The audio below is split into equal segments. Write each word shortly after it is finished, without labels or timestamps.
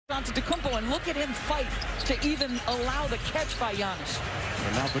Antetokounmpo, and look at him fight to even allow the catch by Giannis.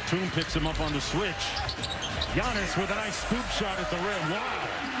 And now Batum picks him up on the switch. Giannis with a nice scoop shot at the rim. Wow.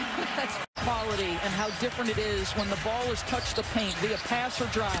 That's quality and how different it is when the ball has touched the paint via pass or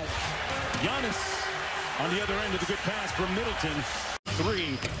drive. Giannis on the other end of the good pass from Middleton.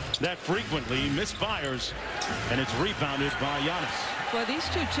 Three that frequently misfires, and it's rebounded by Giannis. Well, these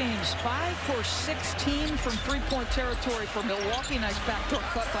two teams, 5 for 16 from three-point territory for Milwaukee. Nice backdoor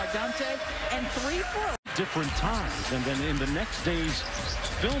cut by Dante. And 3 for different times. And then in the next day's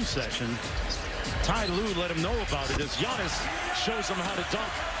film session, Ty Lue let him know about it as Giannis shows him how to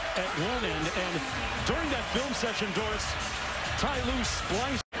dunk at one end. And during that film session, Doris, Ty Lue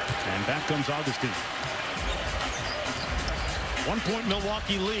spliced. And back comes Augustine. 1-point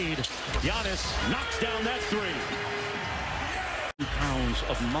Milwaukee lead. Giannis knocks down that 3. Pounds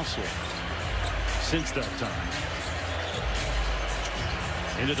of muscle since that time.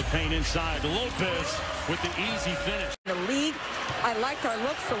 Into the paint inside. Lopez with the easy finish. The league, I liked our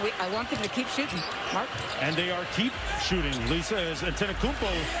look, so I want them to keep shooting. Mark? And they are keep shooting, Lisa, as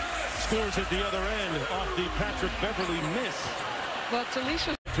Antetokounmpo scores at the other end off the Patrick Beverly miss. Well,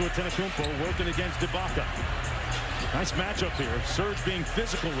 Talisha to Antetokounmpo working against Ibaka. Nice matchup here. Serge being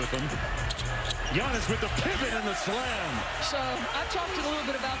physical with him. Giannis with the pivot and the slam. So I talked a little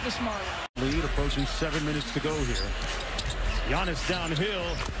bit about this, Mark. Lead approaching 7 minutes to go here. Giannis downhill.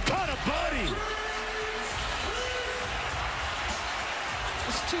 Got a body.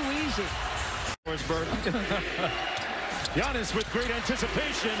 It's too easy. Giannis with great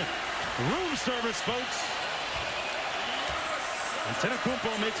anticipation. Room service, folks.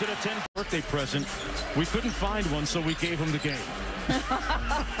 Antetokounmpo makes it a 10th birthday present. We couldn't find one, so we gave him the game.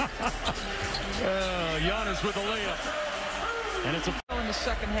 Giannis with a layup. And it's a in the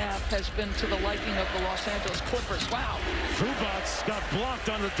second half has been to the liking of the Los Angeles Clippers. Wow. Trubots got blocked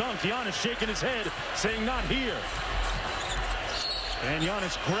on the dunk. Giannis shaking his head, saying not here. And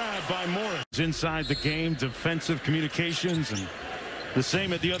Giannis grabbed by Morris. Inside the game, defensive communications, and the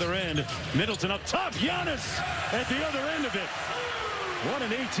same at the other end. Middleton up top. Giannis at the other end of it. What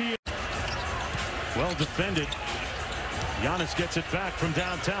an ATM. Well defended. Giannis gets it back from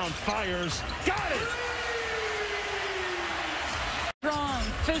downtown. Fires. Got it. Strong,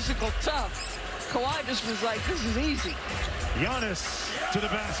 physical, tough. Kawhi just was like, this is easy. Giannis to the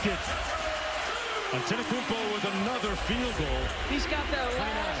basket. Antetokounmpo with another field goal. He's got that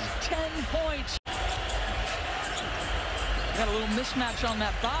last 10 points. Got a little mismatch on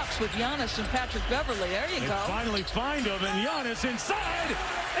that box with Giannis and Patrick Beverly. There you go. Finally find him, and Giannis inside,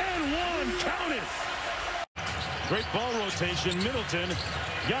 and one. Count it. Great ball rotation. Middleton.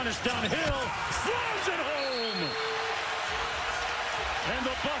 Giannis downhill. Slams it home. And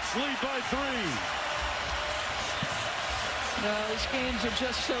the Bucks lead by 3. No, these games are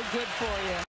just so good for you.